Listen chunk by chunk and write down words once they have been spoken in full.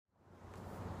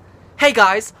Hey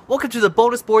guys, welcome to the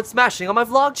bonus board smashing on my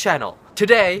vlog channel.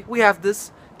 Today, we have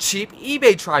this cheap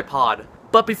eBay tripod.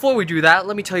 But before we do that,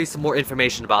 let me tell you some more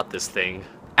information about this thing.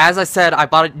 As I said, I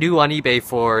bought it new on eBay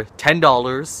for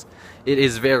 $10. It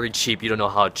is very cheap, you don't know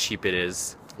how cheap it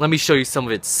is. Let me show you some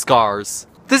of its scars.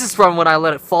 This is from when I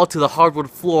let it fall to the hardwood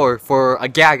floor for a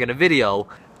gag in a video.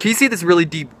 Can you see this really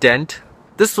deep dent?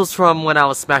 This was from when I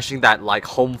was smashing that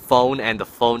home phone and the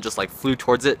phone just flew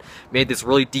towards it, made this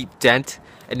really deep dent,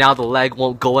 and now the leg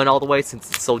won't go in all the way since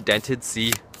it's so dented,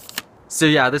 see? So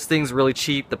yeah, this thing's really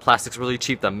cheap, the plastic's really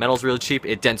cheap, the metal's really cheap,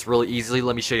 it dents really easily.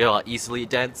 Let me show you how easily it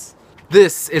dents.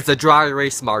 This is a dry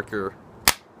erase marker.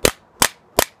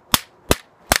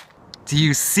 Do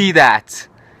you see that?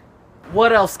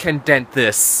 What else can dent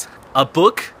this? A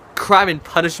book? Crime and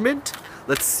Punishment?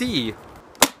 Let's see.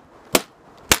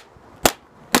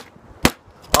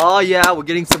 Oh yeah, we're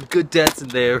getting some good dents in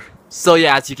there. So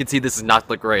yeah, as you can see, this is not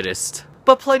the greatest.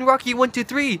 But playing Rocky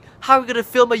 123, how are we gonna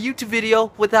film a YouTube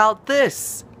video without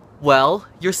this? Well,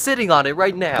 you're sitting on it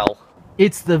right now.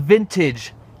 It's the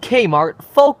vintage Kmart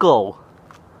Focal.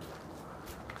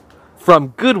 From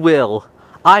Goodwill.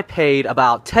 I paid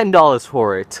about $10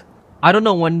 for it. I don't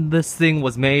know when this thing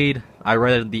was made. I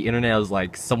read it on the internet, it was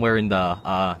somewhere in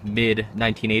the mid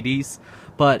 1980s.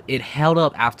 But it held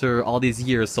up after all these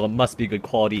years, so it must be good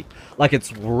quality.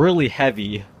 It's really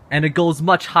heavy. And it goes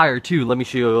much higher too. Let me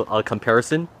show you a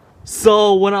comparison.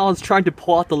 So when I was trying to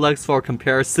pull out the legs for a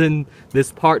comparison, this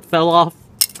part fell off.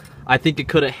 I think it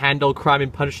couldn't handle Crime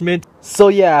and Punishment. So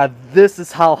yeah, this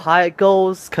is how high it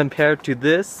goes compared to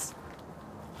this.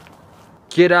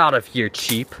 Get out of here,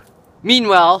 cheap.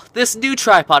 Meanwhile, this new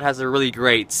tripod has a really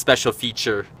great special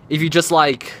feature. If you just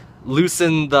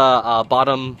loosen the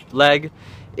bottom leg,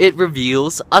 it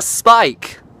reveals a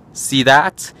spike. See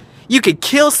that? You could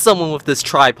kill someone with this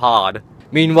tripod.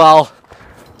 Meanwhile,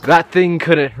 that thing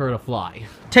couldn't hurt a fly.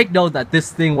 Take note that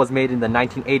this thing was made in the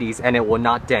 1980s and it will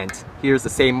not dent. Here's the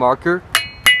same marker.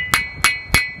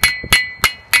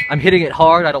 I'm hitting it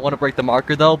hard, I don't want to break the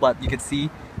marker though, but you can see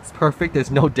it's perfect,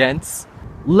 there's no dents.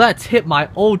 Let's hit my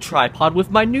old tripod with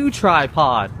my new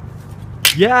tripod.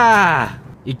 Yeah!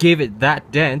 It gave it that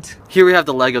dent. Here we have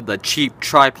the leg of the cheap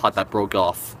tripod that broke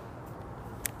off.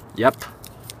 Yep.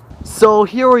 So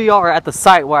here we are at the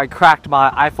site where I cracked my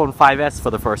iPhone 5S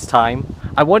for the first time.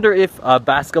 I wonder if a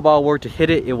basketball were to hit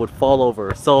it, it would fall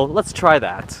over. So let's try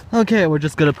that. Okay, we're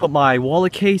just gonna put my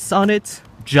wallet case on it.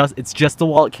 It's just a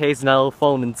wallet case, no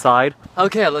phone inside.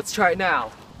 Okay, let's try it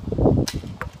now.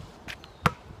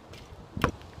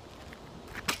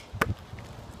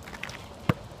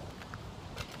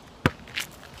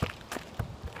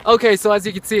 Okay, so as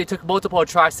you can see, it took multiple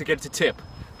tries to get it to tip.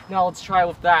 Now let's try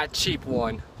with that cheap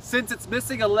one. Since it's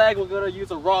missing a leg, we're gonna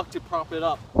use a rock to prop it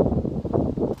up.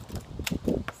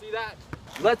 See that?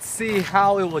 Let's see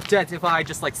how it will dent if I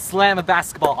just slam a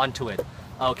basketball onto it.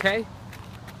 Okay?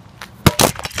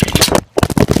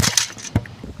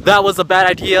 That was a bad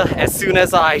idea as soon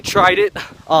as I tried it.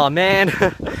 Oh man.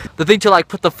 The thing to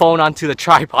put the phone onto the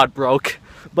tripod broke,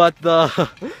 but the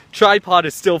tripod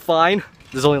is still fine.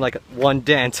 There's only one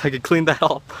dent. I could clean that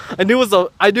off. I knew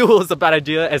it was a bad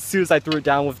idea as soon as I threw it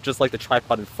down with just the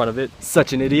tripod in front of it.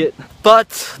 Such an idiot. But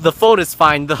the phone is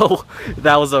fine though.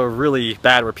 That was a really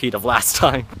bad repeat of last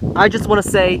time. I just want to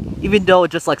say, even though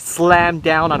it just slammed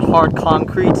down on hard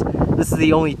concrete, this is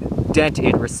the only dent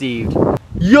it received.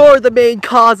 You're the main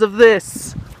cause of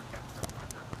this!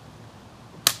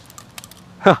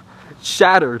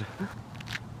 Shattered.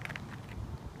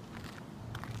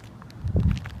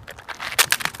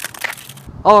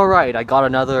 Alright, I got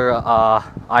another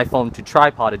iPhone to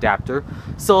tripod adapter.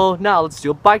 So now let's do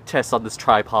a bike test on this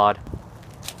tripod.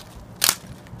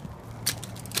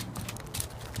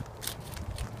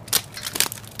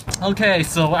 Okay,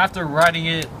 so after riding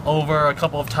it over a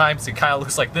couple of times, it kind of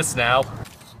looks like this now.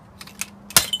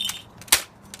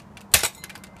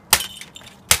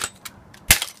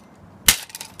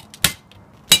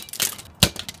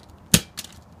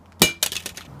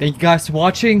 Thank you guys for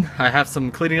watching. I have some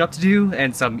cleaning up to do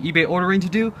and some eBay ordering to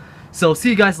do. So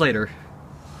see you guys later.